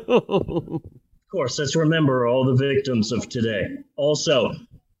 Of course, let's remember all the victims of today. Also,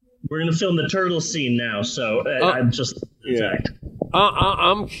 we're going to film the turtle scene now, so I'm just... Yeah.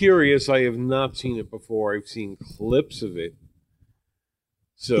 I'm curious. I have not seen it before. I've seen clips of it.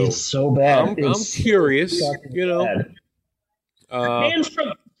 So it's so bad. I'm curious, you know. And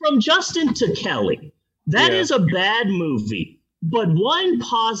from Justin to Kelly, that is a bad movie. But one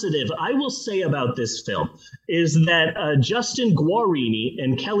positive I will say about this film is that Justin Guarini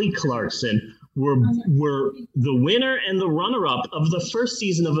and Kelly Clarkson were the winner and the runner-up of the first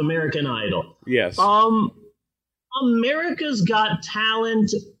season of American Idol. Yes. America's Got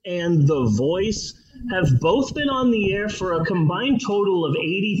Talent and The Voice have both been on the air for a combined total of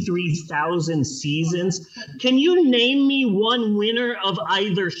 83,000 seasons. Can you name me one winner of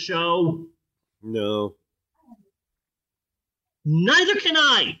either show? No. Neither can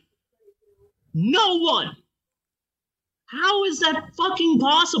I. No one. How is that fucking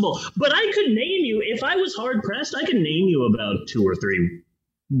possible? But I could name you, if I was hard pressed, I could name you about 2 or 3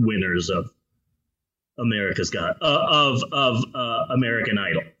 winners of American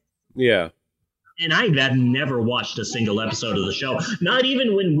Idol. Yeah. And I have never watched a single episode of the show. Not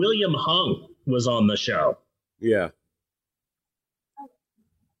even when William Hung was on the show. Yeah.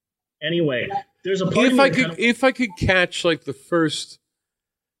 Anyway, there's a part if I could catch like the first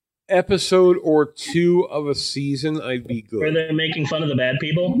episode or 2 of a season, I'd be good. Where they're making fun of the bad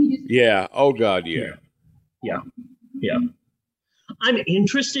people? Yeah. Oh God, yeah. Yeah. I'm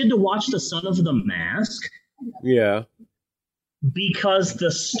interested to watch The Son of the Mask. Yeah. Because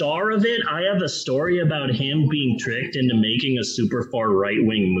the star of it, I have a story about him being tricked into making a super far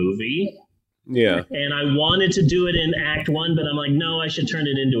right-wing movie. Yeah. And I wanted to do it in Act 1, but I'm like, no, I should turn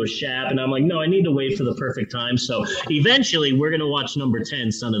it into a shap. And I'm like, no, I need to wait for the perfect time. So eventually we're going to watch number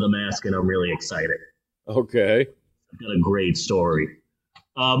 10, Son of the Mask, and I'm really excited. Okay. I've got a great story.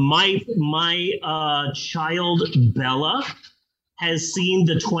 My child, Bella, has seen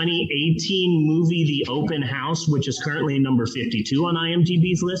the 2018 movie The Open House, which is currently number 52 on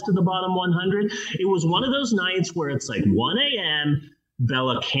IMDb's list of the bottom 100. It was one of those nights where it's like 1 a.m.,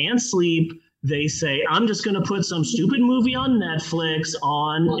 Bella can't sleep. They say, I'm just going to put some stupid movie on Netflix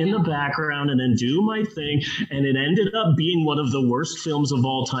on in the background and then do my thing. And it ended up being one of the worst films of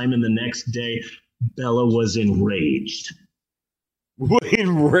all time. And the next day, Bella was enraged.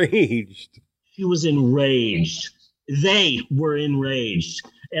 Enraged? She was enraged. They were enraged.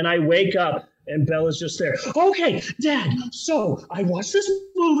 And I wake up and Bella's just there. Okay, Dad, so I watched this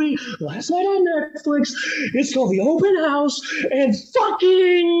movie last night on Netflix. It's called The Open House. And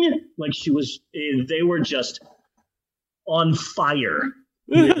fucking, like they were just on fire.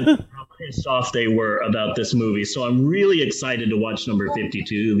 How pissed off they were about this movie. So I'm really excited to watch number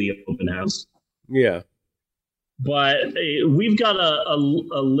 52, The Open House. Yeah. But we've got a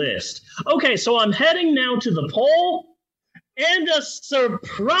list. Okay, so I'm heading now to the poll and a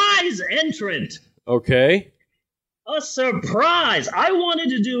surprise entrant. Okay. A surprise. I wanted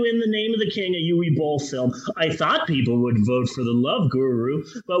to do In the Name of the King, a Uwe Boll film. I thought people would vote for The Love Guru,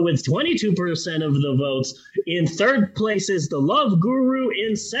 but with 22% of the votes, in third place is The Love Guru,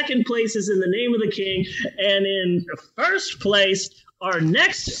 in second place is In the Name of the King, and in first place, our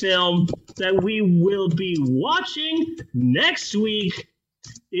next film that we will be watching next week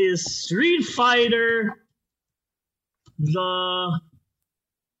is Street Fighter,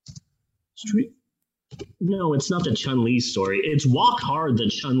 No, it's not the Chun-Li story. It's Walk Hard, the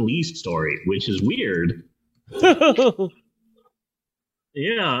Chun-Li story, which is weird.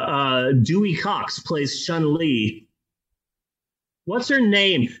 Yeah, Dewey Cox plays Chun-Li. What's her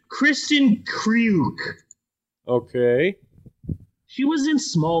name? Kristen Kriuk. Okay. She was in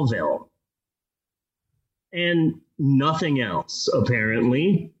Smallville. And nothing else,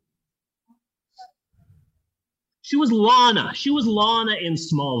 apparently. She was Lana. She was Lana in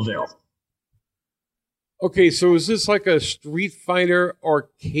Smallville. Okay, so is this like a Street Fighter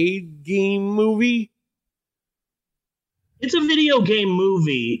arcade game movie? It's a video game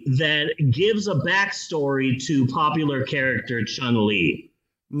movie that gives a backstory to popular character Chun-Li.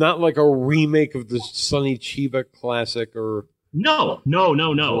 Not like a remake of the Sonny Chiba classic or... No.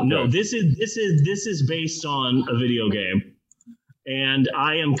 This is based on a video game. And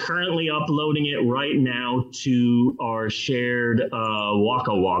I am currently uploading it right now to our shared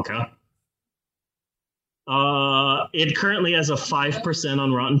Waka Waka. It currently has a 5%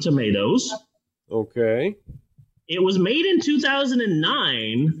 on Rotten Tomatoes. Okay. It was made in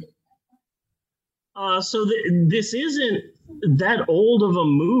 2009. So this isn't that old of a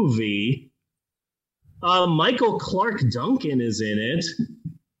movie. Michael Clark Duncan is in it.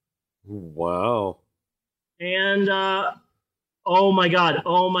 Wow. And, oh my God.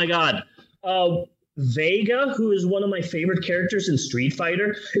 Vega, who is one of my favorite characters in Street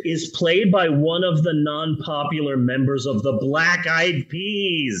Fighter, is played by one of the non-popular members of the Black Eyed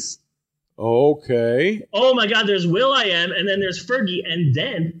Peas. Okay. Oh my God, there's Will.i.am, and then there's Fergie, and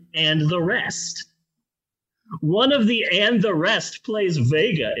then And the Rest. One of the And the Rest plays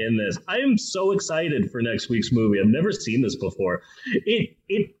Vega in this. I am so excited for next week's movie. I've never seen this before.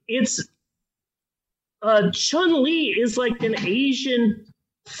 It's Chun-Li is like an Asian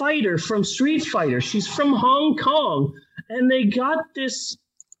fighter from Street Fighter. She's from Hong Kong, and they got this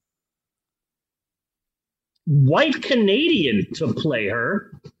white Canadian to play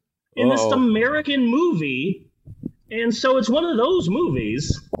her in this American movie. And so it's one of those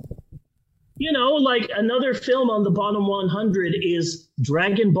movies. You know, like another film on the bottom 100 is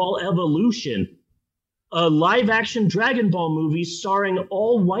Dragon Ball Evolution. a live-action Dragon Ball movie starring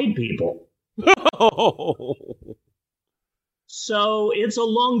all white people. So it's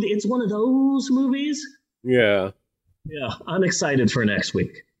one of those movies. Yeah. Yeah, I'm excited for next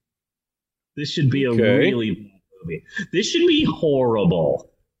week. This should be a really bad movie. This should be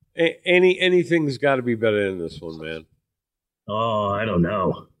horrible. Anything's got to be better than this one, man. Oh, I don't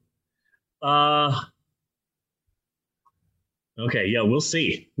know. Okay, yeah, we'll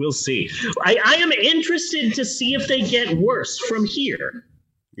see. We'll see. I am interested to see if they get worse from here.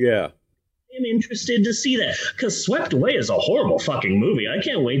 Yeah. I'm interested to see that, because Swept Away is a horrible fucking movie. I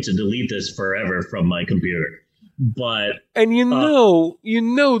can't wait to delete this forever from my computer. And you know,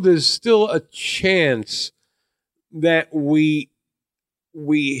 there's still a chance that we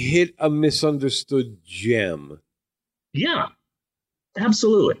hit a misunderstood gem. Yeah,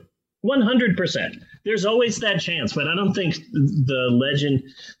 absolutely. 100%. There's always that chance, but I don't think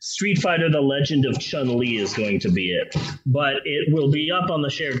Street Fighter, The Legend of Chun-Li is going to be it. But it will be up on the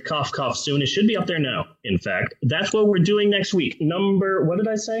shared cough soon. It should be up there now, in fact. That's what we're doing next week. What did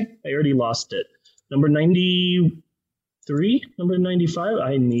I say? I already lost it. Number 93? Number 95?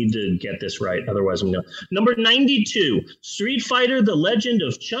 I need to get this right, otherwise I'm going to... Number 92, Street Fighter, The Legend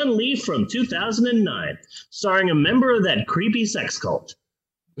of Chun-Li from 2009, starring a member of that creepy sex cult.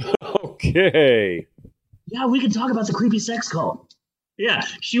 Okay. Yeah, we can talk about the creepy sex cult. Yeah,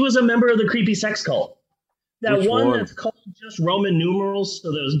 she was a member of the creepy sex cult. That one that's called just Roman numerals,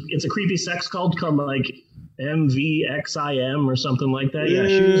 so it's a creepy sex cult called like MVXIM or something like that. Yeah,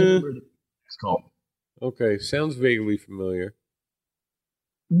 she was a member of the sex cult. Okay, sounds vaguely familiar.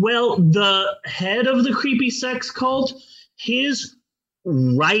 Well, the head of the creepy sex cult, his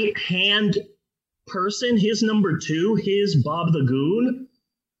right-hand person, his number 2, his Bob the Goon,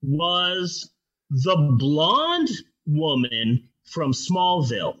 was the blonde woman from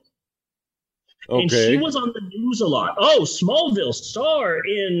Smallville. Okay. And she was on the news a lot. Oh, Smallville star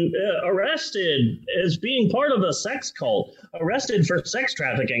arrested as being part of a sex cult, arrested for sex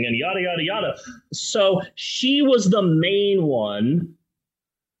trafficking and yada, yada, yada. So she was the main one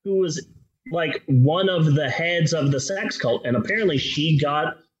who was like one of the heads of the sex cult. And apparently she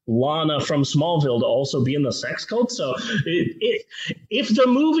got Lana from Smallville to also be in the sex cult. So if the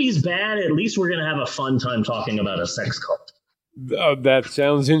movie's bad, at least we're going to have a fun time talking about a sex cult. That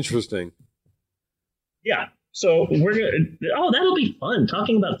sounds interesting. Yeah. So that'll be fun.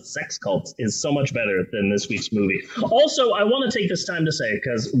 Talking about sex cults is so much better than this week's movie. Also, I want to take this time to say,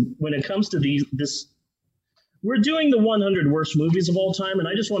 because when it comes to we're doing the 100 worst movies of all time, and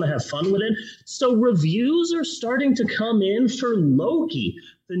I just want to have fun with it. So reviews are starting to come in for Loki,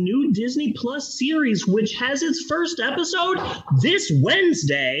 the new Disney Plus series, which has its first episode this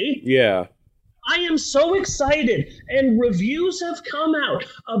Wednesday. Yeah. I am so excited. And reviews have come out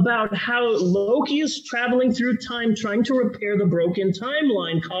about how Loki is traveling through time, trying to repair the broken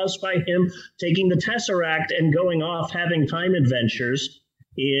timeline caused by him taking the Tesseract and going off having time adventures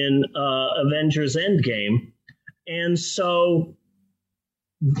in Avengers Endgame. And so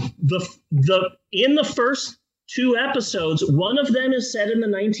in the first 2 episodes, one of them is set in the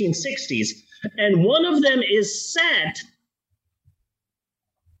 1960s, and one of them is set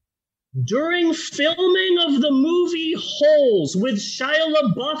during filming of the movie Holes with Shia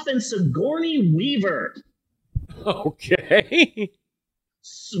LaBeouf and Sigourney Weaver. Okay.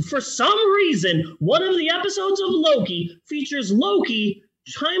 For some reason, one of the episodes of Loki features Loki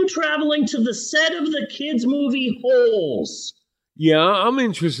time traveling to the set of the kids' movie Holes. Yeah, I'm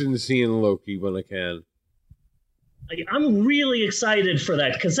interested in seeing Loki when I can. I'm really excited for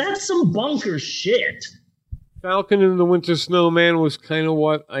that, because that's some bunker shit. Falcon and the Winter Snowman was kind of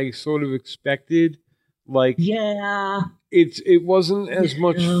what I sort of expected. Like, yeah, it wasn't as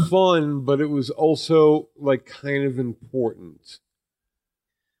much fun, but it was also like kind of important.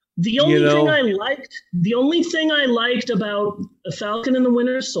 The only thing I liked about Falcon and the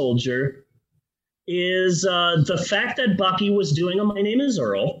Winter Soldier is the fact that Bucky was doing a My Name is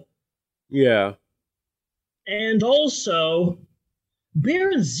Earl. Yeah. And also,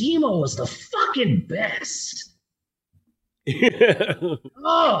 Baron Zemo was the fucking best.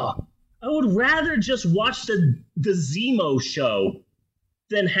 Oh, I would rather just watch the Zemo show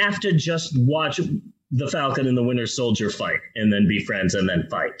than have to just watch the Falcon and the Winter Soldier fight and then be friends and then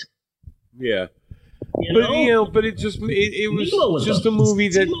fight. Yeah. But it was just a movie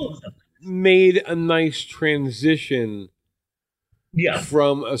that made a nice transition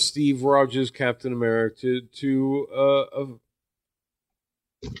from a Steve Rogers Captain America to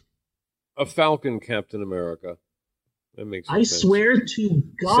a Falcon Captain America. That makes sense. I swear to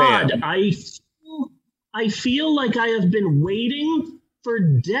God, Sam. I feel like I have been waiting for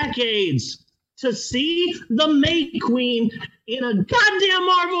decades to see the May Queen in a goddamn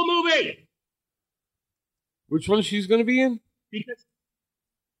Marvel movie. Which one she's going to be in? Because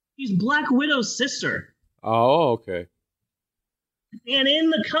she's Black Widow's sister. Oh, okay. And in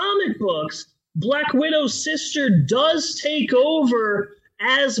the comic books, Black Widow's sister does take over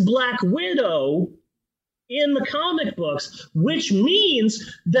as Black Widow in the comic books, which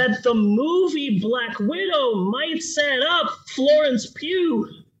means that the movie Black Widow might set up Florence Pugh,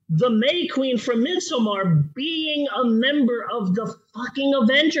 the May Queen from Midsommar, being a member of the fucking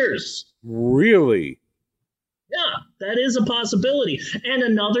Avengers. Really? Yeah, that is a possibility. And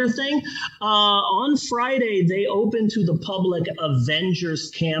another thing, on Friday, they opened to the public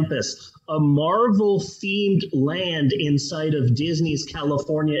Avengers Campus, a Marvel-themed land inside of Disney's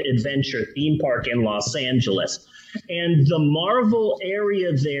California Adventure theme park in Los Angeles. And the Marvel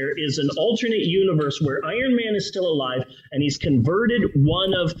area there is an alternate universe where Iron Man is still alive, and he's converted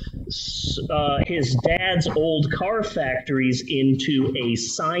one of his dad's old car factories into a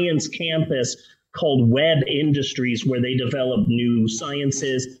science campus called Web Industries, where they develop new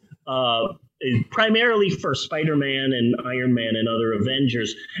sciences, primarily for Spider-Man and Iron Man and other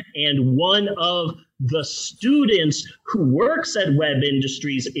Avengers. And one of the students who works at Web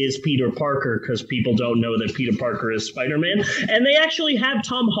Industries is Peter Parker, because people don't know that Peter Parker is Spider-Man. And they actually have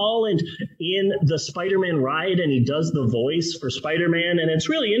Tom Holland in the Spider-Man ride, and he does the voice for Spider-Man, and it's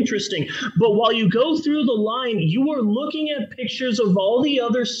really interesting. But while you go through the line, you are looking at pictures of all the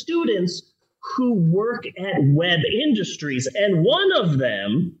other students who work at Web Industries. And one of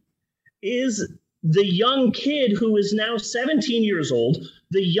them is the young kid who is now 17 years old,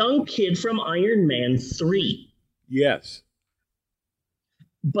 the young kid from Iron Man 3. Yes.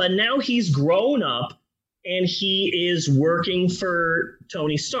 But now he's grown up and he is working for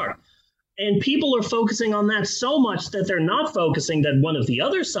Tony Stark. And people are focusing on that so much that they're not focusing that one of the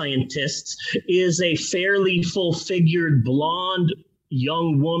other scientists is a fairly full-figured blonde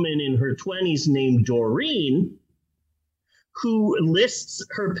young woman in her 20s named Doreen, who lists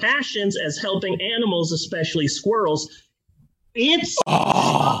her passions as helping animals, especially squirrels. It's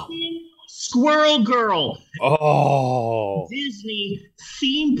fucking Squirrel Girl. Oh. Disney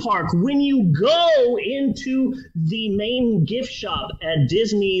theme park. When you go into the main gift shop at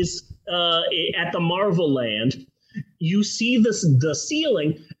Disney's, at the Marvel Land, you see the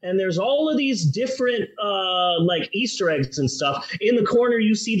ceiling, and there's all of these different like Easter eggs and stuff. In the corner,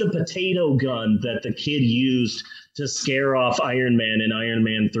 you see the potato gun that the kid used to scare off Iron Man in Iron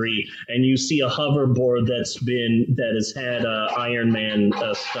Man 3, and you see a hoverboard that has had Iron Man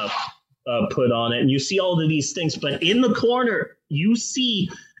stuff put on it, and you see all of these things. But in the corner, you see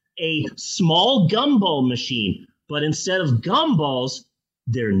a small gumball machine, but instead of gumballs,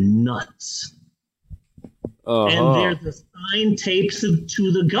 they're nuts. And there's a sign taped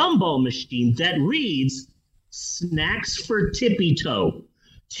to the gumball machine that reads, "Snacks for Tippy Toe."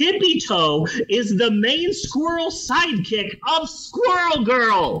 Tippy Toe is the main squirrel sidekick of Squirrel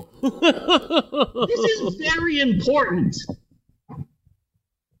Girl. This is very important.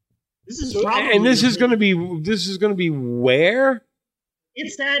 This is going to be where?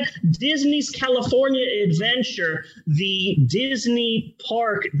 It's at Disney's California Adventure, the Disney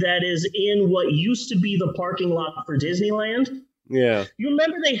park that is in what used to be the parking lot for Disneyland. Yeah. You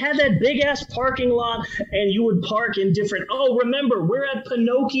remember they had that big-ass parking lot, and you would park in different... Oh, remember, we're at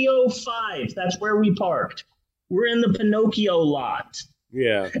Pinocchio 5. That's where we parked. We're in the Pinocchio lot.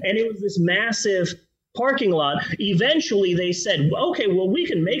 Yeah. And it was this massive parking lot. Eventually, they said, okay, well, we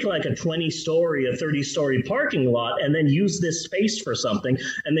can make like a 20-story, a 30-story parking lot and then use this space for something.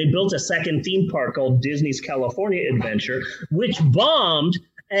 And they built a second theme park called Disney's California Adventure, which bombed.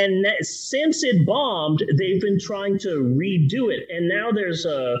 And since it bombed, they've been trying to redo it. And now there's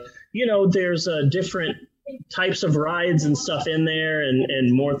different types of rides and stuff in there,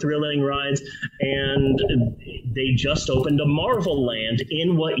 and more thrilling rides. And they just opened a Marvel Land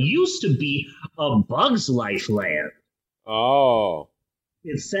in what used to be a Bug's Life land. Oh.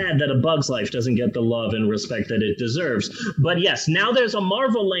 It's sad that a Bug's Life doesn't get the love and respect that it deserves. But yes, now there's a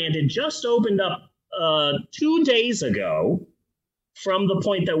Marvel Land. It just opened up 2 days ago, from the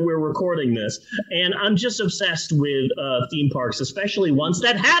point that we're recording this. And I'm just obsessed with theme parks, especially ones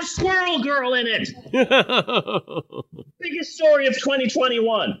that have Squirrel Girl in it. Biggest story of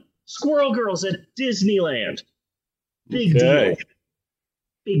 2021. Squirrel Girls at Disneyland. Big deal.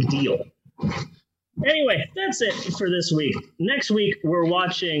 Big deal. Anyway, that's it for this week. Next week, we're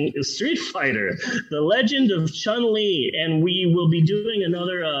watching Street Fighter, The Legend of Chun-Li, and we will be doing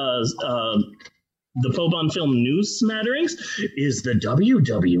another the Phobon Film news smatterings. Is the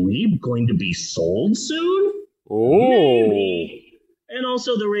WWE going to be sold soon? Oh. Maybe. And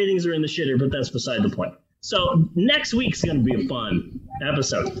also the ratings are in the shitter, but that's beside the point. So next week's going to be a fun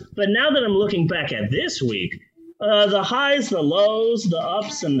episode. But now that I'm looking back at this week, the highs, the lows, the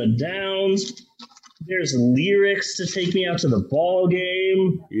ups and the downs. There's lyrics to take me out to the ball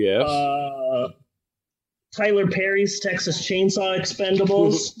game. Yes. Tyler Perry's Texas Chainsaw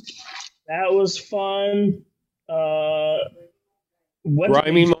Expendables. That was fun.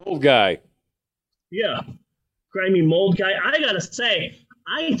 Grimy Mold Guy. Yeah. Grimy Mold Guy. I got to say,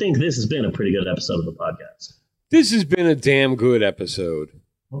 I think this has been a pretty good episode of the podcast. This has been a damn good episode.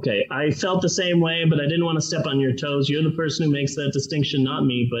 Okay, I felt the same way, but I didn't want to step on your toes. You're the person who makes that distinction, not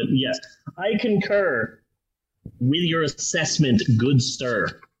me. But yes, I concur with your assessment, good sir.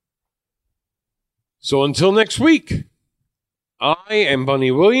 So until next week, I am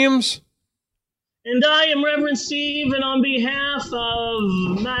Bunny Williams. And I am Reverend Steve, and on behalf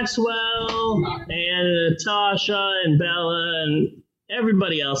of Maxwell and Natasha and Bella and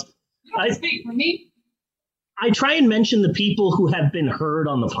everybody else, I speak for me. I try and mention the people who have been heard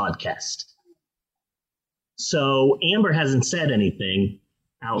on the podcast. So Amber hasn't said anything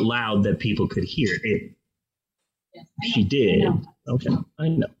out loud that people could hear. Yes, She did. I know. Okay, I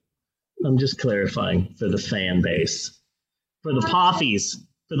know. I'm just clarifying for the fan base. For the Poppies.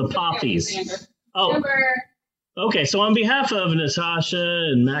 For the Poppies. Amber. Oh, Amber. okay. So on behalf of Natasha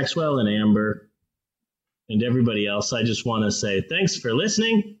and Maxwell and Amber and everybody else, I just want to say thanks for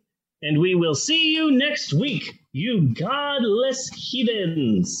listening. And we will see you next week, you godless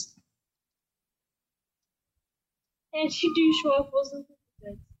heathens. And she do show up wasn't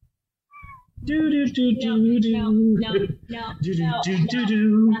good. Do do do do do. No. Do do do do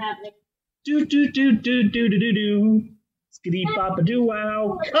do. Not happening. Do do do do do do do do. Skitty papa do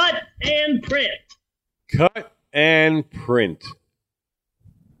wow. Cut and print. Cut and print.